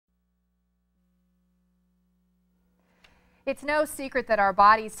It's no secret that our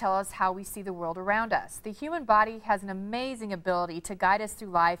bodies tell us how we see the world around us. The human body has an amazing ability to guide us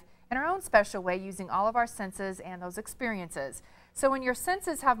through life in our own special way using all of our senses and those experiences. So when your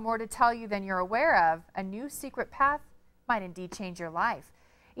senses have more to tell you than you're aware of, a new secret path might indeed change your life.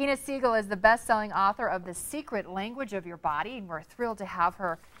 Ina Segal is the best-selling author of The Secret Language of Your Body, and we're thrilled to have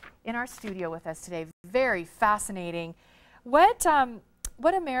her in our studio with us today. Very fascinating. What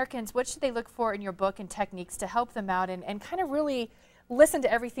Americans, what should they look for in your book and techniques to help them out and kind of really listen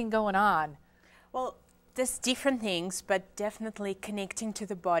to everything going on? Well, there's different things, but definitely connecting to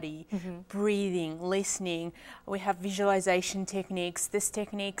the body, breathing, listening. We have visualization techniques. There's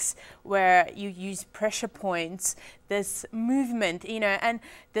techniques where you use pressure points. There's movement, you know, and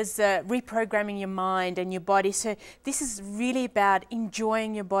there's reprogramming your mind and your body. So this is really about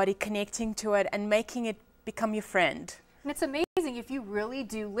enjoying your body, connecting to it, and making it become your friend. And it's amazing, if you really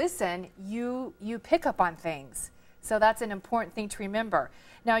do listen, you pick up on things. So that's an important thing to remember.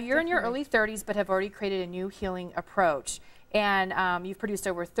 Now, you're in your early 30s, but have already created a new healing approach. And you've produced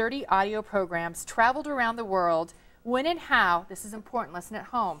over 30 audio programs, traveled around the world. When and how, this is important, listen at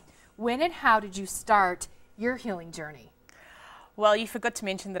home. When and how did you start your healing journey? Well, you forgot to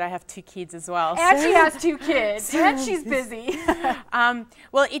mention that I have 2 kids as well. And she has 2 kids, and she's busy.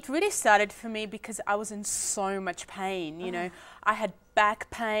 Well, it really started for me because I was in so much pain, you know. I had back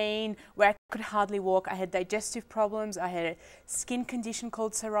pain where I could hardly walk. I had digestive problems. I had a skin condition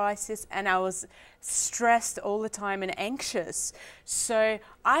called psoriasis, and I was stressed all the time and anxious. So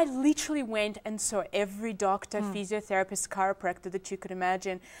I literally went and saw every doctor, physiotherapist, chiropractor that you could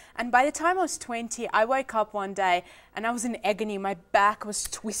imagine. And by the time I was 20, I woke up one day and I was in agony. My back was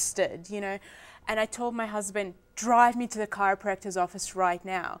twisted, you know. And I told my husband, drive me to the chiropractor's office right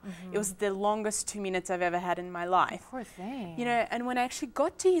now. It was the longest 2 minutes I've ever had in my life. Poor thing. You know, and when I actually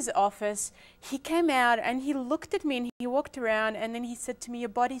got to his office, he came out and he looked at me and he walked around and then he said to me, your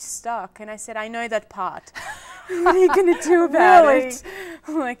body's stuck. And I said, I know that part. What are you going to do about it?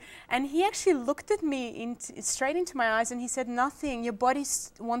 Like, and he actually looked at me straight into my eyes and he said, nothing, your body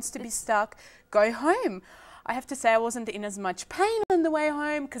wants to be stuck, go home. I have to say I wasn't in as much pain on the way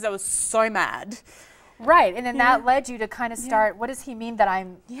home because I was so mad. Right, and then that led you to kind of start, what does he mean that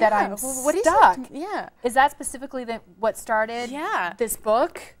I'm stuck? Is that specifically what started this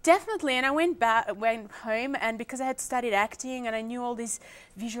book? Definitely, and I went home, and because I had studied acting and I knew all these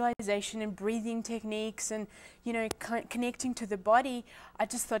visualization and breathing techniques and, you know, connecting to the body, I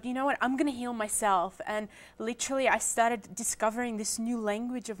just thought, you know what, I'm going to heal myself. And literally I started discovering this new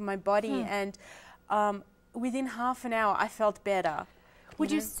language of my body, and within half an hour I felt better. Would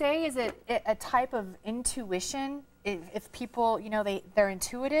you say, is it a type of intuition? If people, you know, they're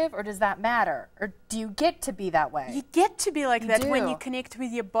intuitive, or does that matter? Or do you get to be that way? You get to be like that when you connect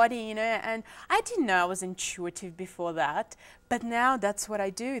with your body, you know, and I didn't know I was intuitive before that, but now that's what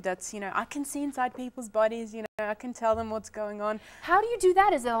I do. That's, you know, I can see inside people's bodies, you know, I can tell them what's going on. How do you do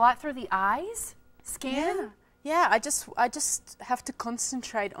that? Is it a lot through the eyes? Scan? Yeah, I just have to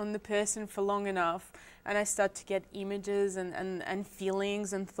concentrate on the person for long enough, and I start to get images and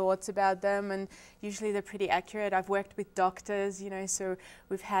feelings and thoughts about them, and usually they're pretty accurate. I've worked with doctors, you know, so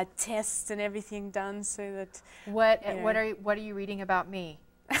we've had tests and everything done so that... What are you reading about me?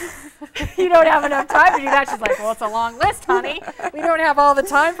 You don't have enough time to do that. She's like, well, it's a long list, honey. We don't have all the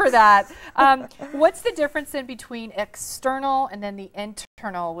time for that. What's the difference in between external and then the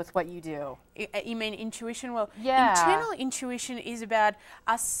internal with what you do? You mean intuition? Well, internal intuition is about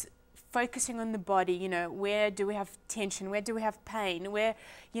us focusing on the body, you know, where do we have tension, where do we have pain, where,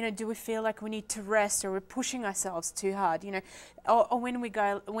 you know, do we feel like we need to rest or we're pushing ourselves too hard, you know, or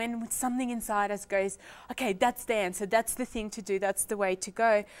when something inside us goes, okay, that's the answer, that's the thing to do, that's the way to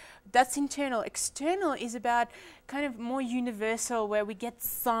go. That's internal. External is about kind of more universal, where we get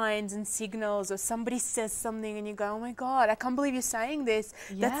signs and signals, or somebody says something and you go, oh my God, I can't believe you're saying this.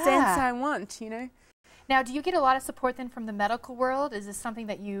 That's the answer I want, you know. Now, do you get a lot of support then from the medical world? Is this something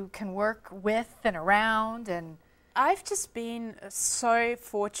that you can work with and around? And I've just been so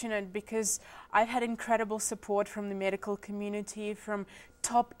fortunate because I've had incredible support from the medical community, from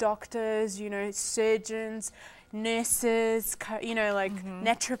top doctors, you know, surgeons, nurses, you know, like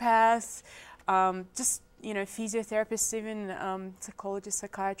naturopaths, just, you know, physiotherapists, even psychologists,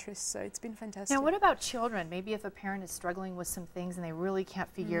 psychiatrists. So it's been fantastic. Now, what about children? Maybe if a parent is struggling with some things and they really can't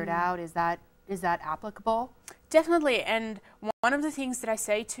figure it out, is that applicable? Definitely, and one of the things that I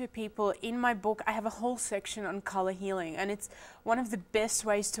say to people in my book, I have a whole section on color healing, and it's one of the best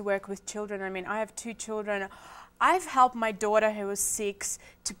ways to work with children. I mean, I have 2 children. I've helped my daughter who was 6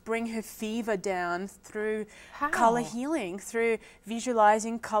 to bring her fever down through color healing, through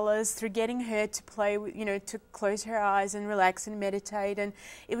visualizing colors, through getting her to play with, you know, to close her eyes and relax and meditate. And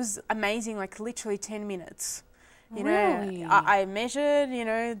it was amazing, like literally 10 minutes. You Really? know, I measured, you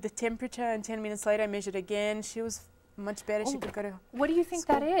know, the temperature, and 10 minutes later I measured again. She was much better. She could go to What do you think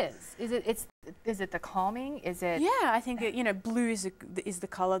school. that is? Is it the calming? Is it? Yeah, I think you know, blue is the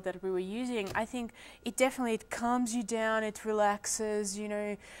color that we were using. I think it definitely calms you down. It relaxes. You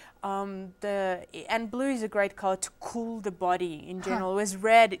know, and blue is a great color to cool the body in general. Whereas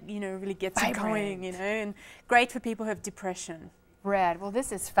red, you know, really gets it going. You know, and great for people who have depression. Red. Well,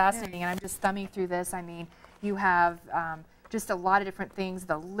 this is fascinating, and I'm just thumbing through this. I mean, you have just a lot of different things,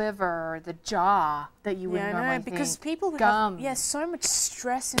 the liver, the jaw that you would normally think. Because people Gums. have so much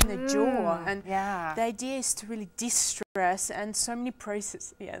stress in the jaw, and the idea is to really distress, and so many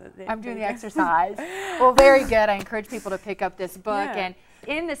processes. Yeah, I'm doing the exercise. Well, very good. I encourage people to pick up this book. And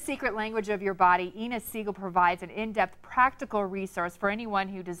in the secret language of your body, Ina Segal provides an in-depth practical resource for anyone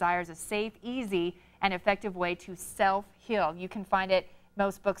who desires a safe, easy, and effective way to self-heal. You can find it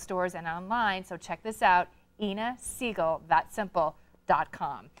most bookstores and online, so check this out.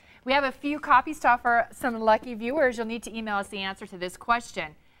 InaSegal.com. We have a few copies to offer some lucky viewers. You'll need to email us the answer to this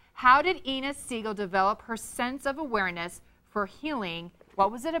question. How did Ina Segal develop her sense of awareness for healing?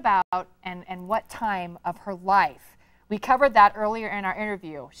 What was it about, and what time of her life? We covered that earlier in our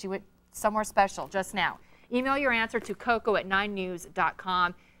interview. She went somewhere special just now. Email your answer to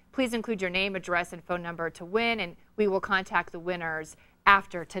coco@9news.com. Please include your name, address, and phone number to win, and we will contact the winners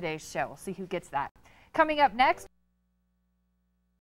after today's show. We'll see who gets that. Coming up next.